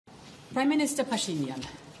Prime Minister Pashinyan,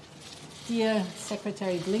 dear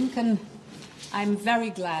Secretary Blinken, I'm very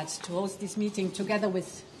glad to host this meeting together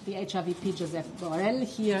with the HRVP Joseph Borrell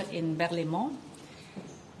here in Berlaymont.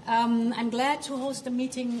 I'm glad to host a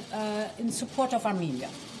meeting in support of Armenia.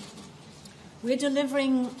 We're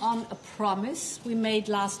delivering on a promise we made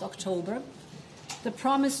last October, the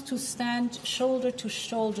promise to stand shoulder to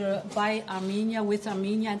shoulder by Armenia, with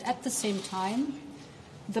Armenia, and at the same time,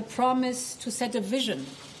 the promise to set a vision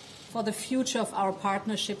for the future of our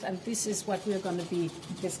partnership, and this is what we're going to be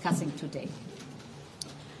discussing today.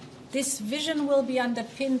 This vision will be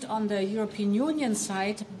underpinned on the European Union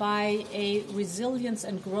side by a resilience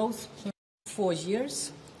and growth plan for 4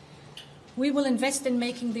 years. We will invest in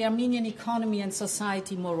making the Armenian economy and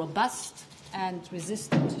society more robust and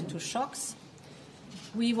resistant to shocks.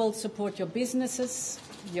 We will support your businesses,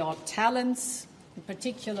 your talents, in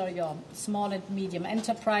particular your small and medium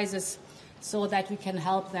enterprises, so that we can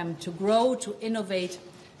help them to grow, to innovate,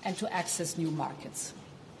 and to access new markets.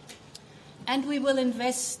 And we will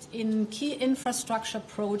invest in key infrastructure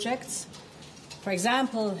projects, for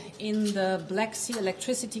example, in the Black Sea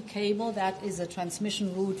electricity cable. That is a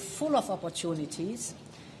transmission route full of opportunities.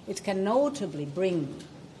 It can notably bring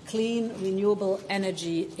clean, renewable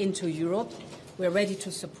energy into Europe. We're ready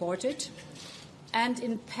to support it. And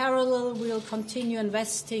in parallel, we'll continue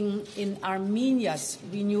investing in Armenia's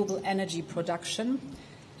renewable energy production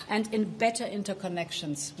and in better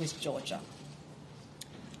interconnections with Georgia.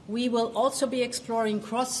 We will also be exploring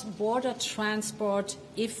cross-border transport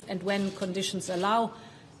if and when conditions allow.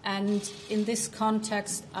 And in this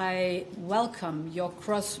context, I welcome your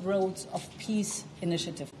Crossroads of Peace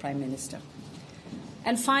initiative, Prime Minister.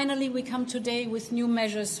 And finally, we come today with new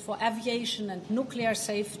measures for aviation and nuclear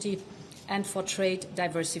safety and for trade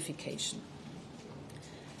diversification.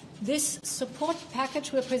 This support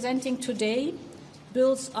package we're presenting today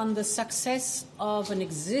builds on the success of an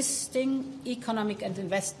existing economic and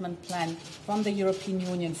investment plan from the European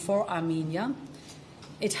Union for Armenia.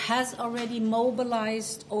 It has already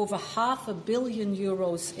mobilized over €500 million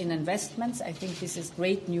in investments. I think this is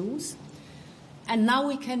great news. And now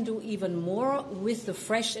we can do even more with the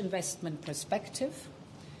fresh investment perspective.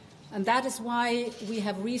 And that is why we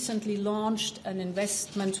have recently launched an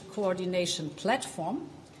investment coordination platform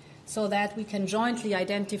so that we can jointly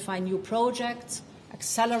identify new projects,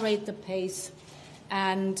 accelerate the pace,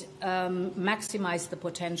 and maximize the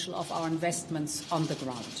potential of our investments on the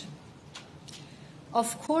ground.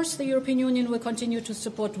 Of course, the European Union will continue to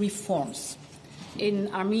support reforms in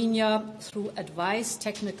Armenia through advice,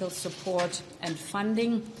 technical support, and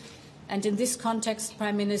funding. And in this context,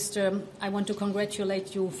 Prime Minister, I want to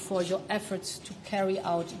congratulate you for your efforts to carry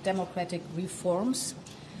out democratic reforms,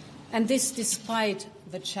 and this despite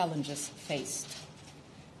the challenges faced.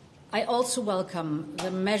 I also welcome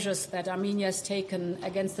the measures that Armenia has taken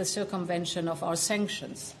against the circumvention of our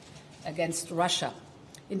sanctions against Russia,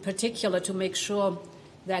 in particular to make sure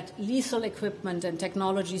that lethal equipment and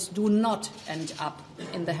technologies do not end up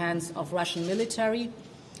in the hands of Russian military.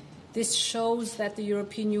 This shows that the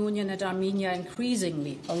European Union and Armenia are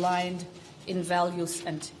increasingly aligned in values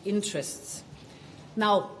and interests.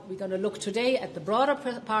 Now, we're going to look today at the broader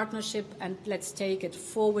partnership, and let's take it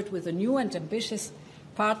forward with a new and ambitious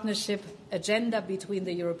partnership agenda between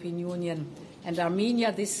the European Union and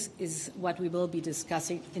Armenia. This is what we will be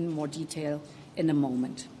discussing in more detail in a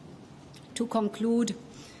moment. To conclude,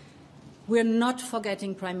 we're not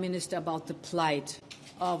forgetting, Prime Minister, about the plight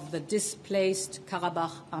of the displaced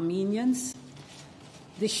Karabakh Armenians.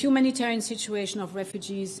 The humanitarian situation of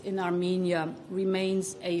refugees in Armenia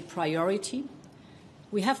remains a priority.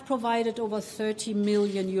 We have provided over €30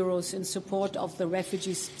 million in support of the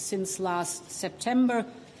refugees since last September,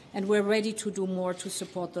 and we're ready to do more to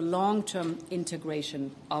support the long-term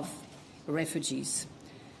integration of refugees.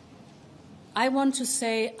 I want to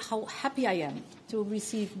say how happy I am to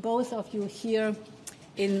receive both of you here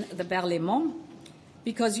in the Berlaymont,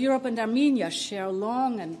 because Europe and Armenia share a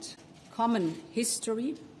long and common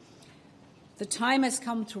history. The time has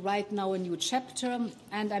come to write now a new chapter,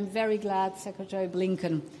 and I'm very glad, Secretary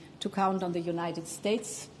Blinken, to count on the United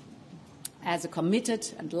States as a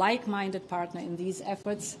committed and like-minded partner in these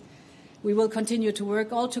efforts. We will continue to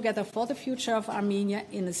work all together for the future of Armenia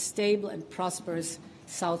in a stable and prosperous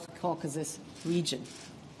South Caucasus region.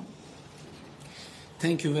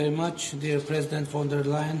 Thank you very much, dear President von der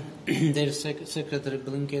Leyen, dear Secretary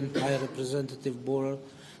Blinken, High Representative Borrell,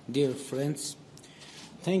 dear friends.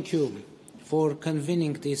 Thank you for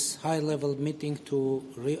convening this high-level meeting to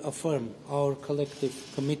reaffirm our collective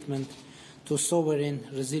commitment to sovereign,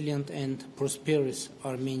 resilient and prosperous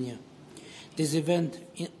Armenia. This event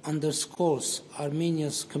underscores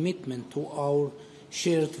Armenia's commitment to our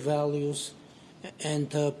shared values and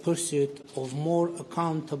the pursuit of more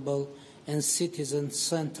accountable and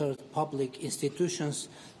citizen-centered public institutions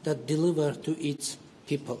that deliver to its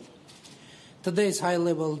people. Today's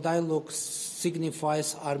high-level dialogue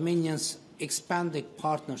signifies Armenia's expanded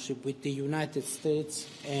partnership with the United States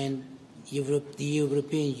and the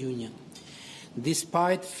European Union.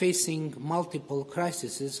 Despite facing multiple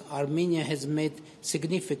crises, Armenia has made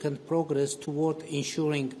significant progress toward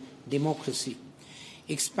ensuring democracy.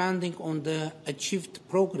 Expanding on the achieved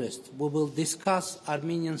progress, we will discuss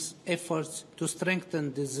Armenia's efforts to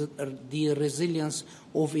strengthen the resilience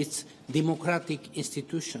of its democratic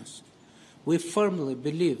institutions. We firmly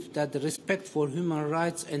believe that the respect for human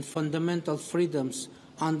rights and fundamental freedoms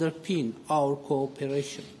underpin our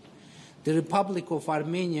cooperation. The Republic of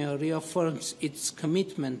Armenia reaffirms its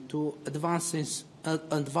commitment to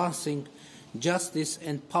advancing justice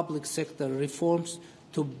and public sector reforms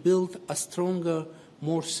to build a stronger,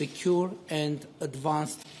 more secure and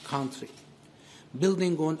advanced country.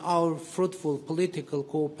 Building on our fruitful political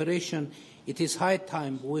cooperation, it is high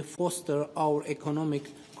time we foster our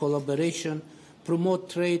economic collaboration, promote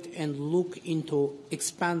trade and look into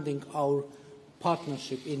expanding our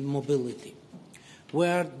partnership in mobility. We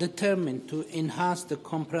are determined to enhance the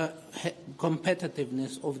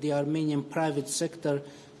competitiveness of the Armenian private sector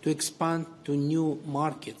to expand to new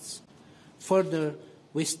markets. Further,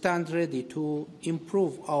 we stand ready to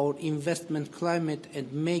improve our investment climate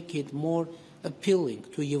and make it more appealing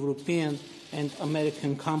to European and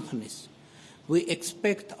American companies. We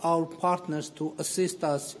expect our partners to assist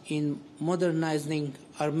us in modernizing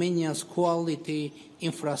Armenia's quality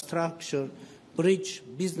infrastructure, bridge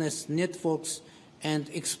business networks,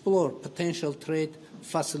 and explore potential trade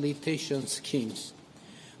facilitation schemes.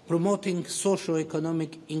 Promoting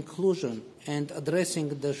socio-economic inclusion and addressing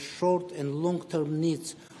the short and long-term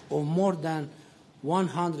needs of more than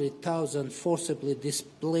 100,000 forcibly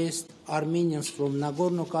displaced Armenians from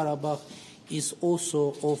Nagorno-Karabakh is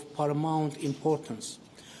also of paramount importance.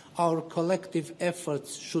 Our collective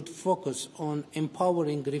efforts should focus on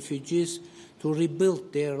empowering refugees to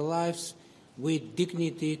rebuild their lives with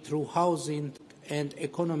dignity through housing and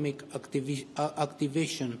economic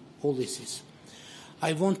activation policies.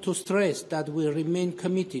 I want to stress that we remain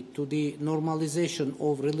committed to the normalization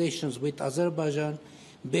of relations with Azerbaijan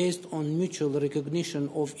based on mutual recognition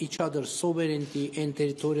of each other's sovereignty and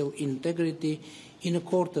territorial integrity in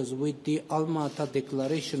accordance with the Alma-Ata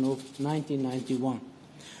Declaration of 1991.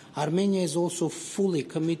 Armenia is also fully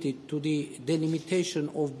committed to the delimitation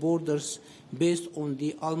of borders based on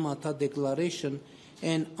the Alma-Ata Declaration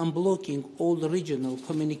and unblocking all regional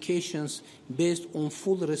communications based on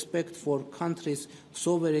full respect for countries'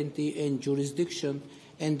 sovereignty and jurisdiction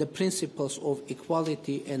and the principles of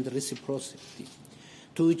equality and reciprocity.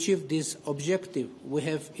 To achieve this objective, we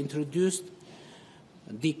have introduced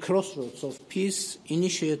the Crossroads of Peace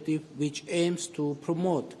initiative, which aims to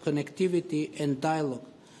promote connectivity and dialogue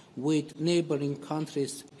with neighboring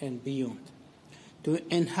countries and beyond. To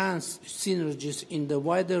enhance synergies in the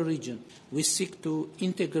wider region, we seek to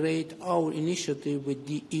integrate our initiative with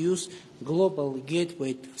the EU's Global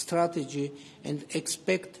Gateway strategy and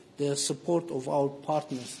expect the support of our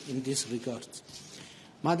partners in this regard.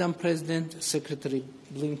 Madam President, Secretary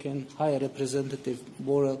Blinken, High Representative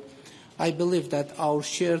Borrell, I believe that our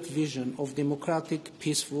shared vision of democratic,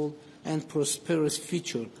 peaceful, and prosperous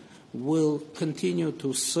future will continue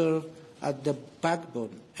to serve as the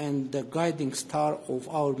backbone and the guiding star of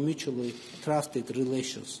our mutually trusted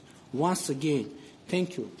relations. Once again,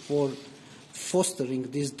 thank you for fostering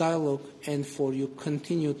this dialogue and for your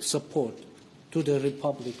continued support to the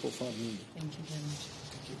Republic of Armenia. Thank you very much.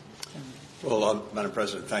 Well, Madam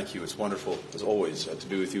President, thank you. It's wonderful, as always, to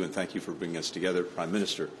be with you, and thank you for bringing us together. Prime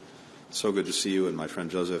Minister, so good to see you, and my friend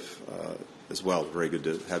Joseph as well. Very good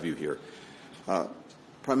to have you here.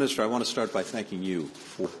 Prime Minister, I want to start by thanking you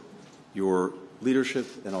for your leadership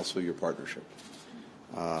and also your partnership.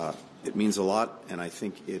 It means a lot, and I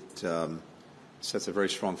think it sets a very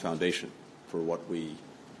strong foundation for what we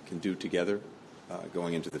can do together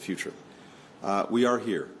going into the future. We are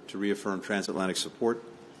here to reaffirm transatlantic support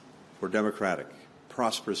for a democratic,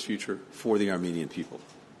 prosperous future for the Armenian people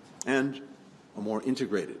and a more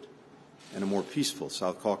integrated and a more peaceful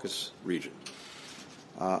South Caucasus region.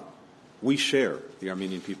 We share the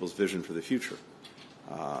Armenian people's vision for the future.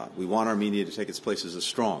 We want Armenia to take its place as a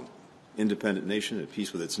strong, independent nation at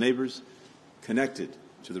peace with its neighbors, connected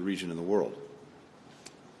to the region and the world.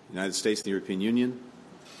 The United States and the European Union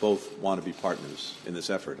both want to be partners in this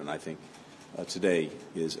effort, and I think today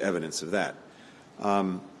is evidence of that.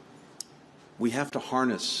 we have to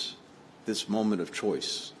harness this moment of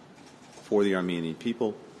choice for the Armenian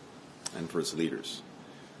people and for its leaders.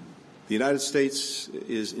 The United States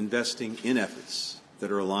is investing in efforts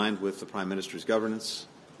that are aligned with the Prime Minister's governance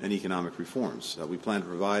and economic reforms. We plan to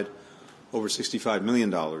provide over $65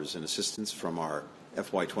 million in assistance from our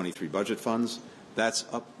FY23 budget funds. That's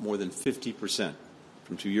up more than 50%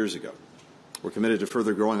 from 2 years ago. We're committed to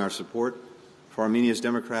further growing our support for Armenia's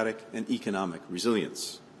democratic and economic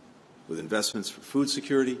resilience, with investments for food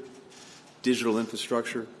security, digital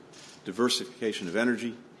infrastructure, diversification of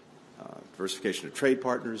energy, diversification of trade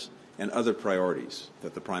partners, and other priorities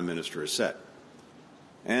that the Prime Minister has set.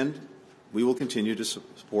 And we will continue to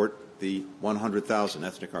support the 100,000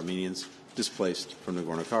 ethnic Armenians displaced from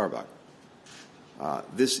Nagorno-Karabakh.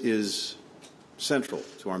 This is central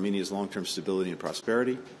to Armenia's long-term stability and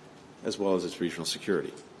prosperity, as well as its regional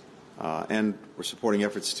security. And we're supporting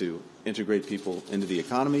efforts to integrate people into the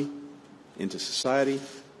economy, into society,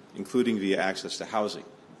 including via access to housing,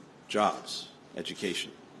 jobs,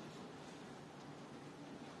 education.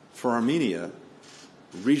 For Armenia,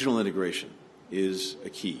 regional integration is a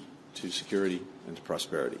key to security and to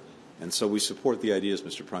prosperity. And so we support the ideas,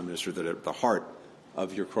 Mr. Prime Minister, that are at the heart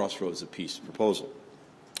of your Crossroads of Peace proposal.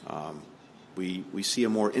 We see a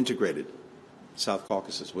more integrated South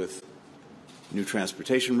Caucasus with new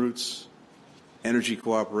transportation routes, energy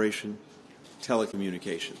cooperation,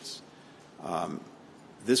 telecommunications.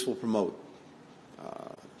 This will promote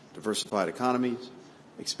diversified economies,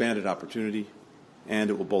 expanded opportunity,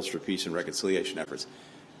 and it will bolster peace and reconciliation efforts.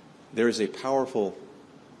 There is a powerful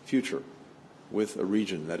future with a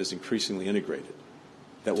region that is increasingly integrated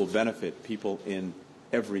that will benefit people in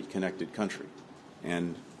every connected country.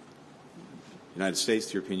 And the United States,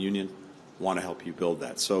 the European Union, want to help you build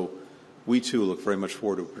that. So we, too, look very much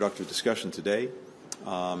forward to a productive discussion today,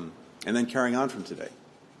 and then carrying on from today,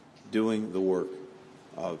 doing the work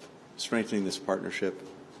of strengthening this partnership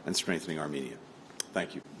and strengthening Armenia.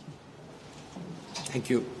 Thank you. Thank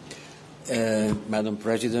you. Madam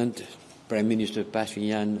President, Prime Minister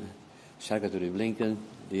Pashinyan, Secretary Blinken,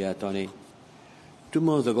 dear Tony, 2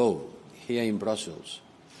 months ago, here in Brussels,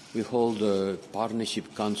 we held a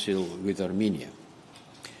partnership council with Armenia.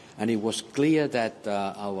 And it was clear that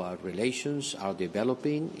our relations are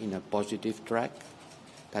developing in a positive track,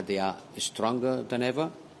 that they are stronger than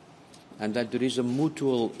ever, and that there is a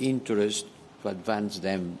mutual interest to advance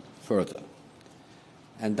them further.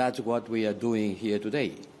 And that's what we are doing here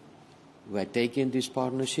today. We are taking this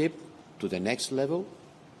partnership to the next level,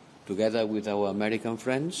 together with our American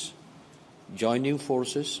friends, joining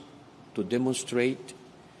forces to demonstrate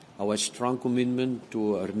our strong commitment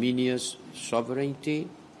to Armenia's sovereignty,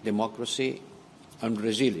 democracy, and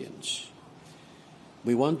resilience.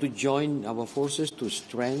 We want to join our forces to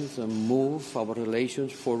strengthen and move our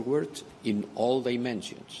relations forward in all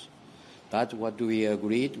dimensions. That's what we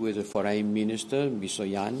agreed with the Foreign Minister,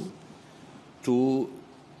 Misoyan, to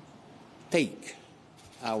take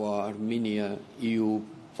our Armenia-EU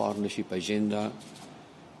partnership agenda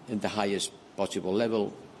at the highest possible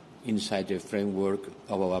level inside the framework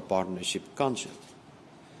of our partnership council.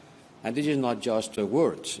 And this is not just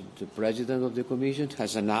words. The President of the Commission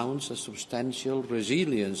has announced a substantial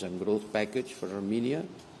resilience and growth package for Armenia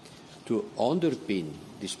to underpin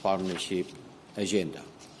this partnership agenda.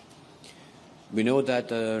 We know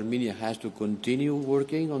that Armenia has to continue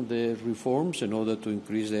working on the reforms in order to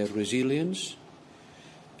increase their resilience,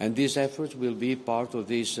 and these efforts will be part of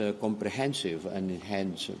this comprehensive and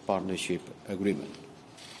enhanced partnership agreement.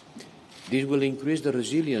 This will increase the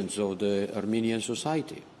resilience of the Armenian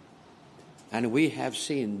society. And we have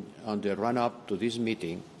seen, on the run-up to this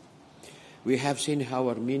meeting, we have seen how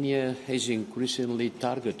Armenia is increasingly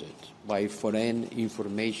targeted by foreign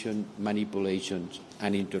information manipulations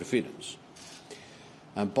and interference.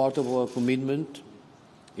 And part of our commitment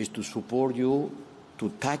is to support you to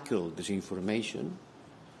tackle this information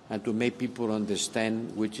and to make people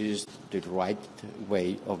understand which is the right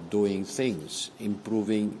way of doing things,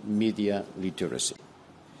 improving media literacy.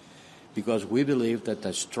 Because we believe that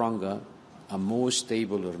a stronger, a more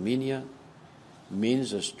stable Armenia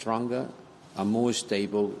means a stronger, a more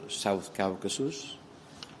stable South Caucasus.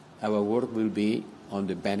 Our work will be on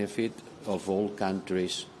the benefit of all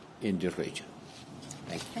countries in the region.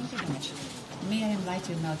 Thank you. Thank you very much. May I invite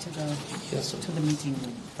you now to go to the meeting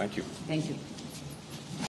room? Thank you. Thank you.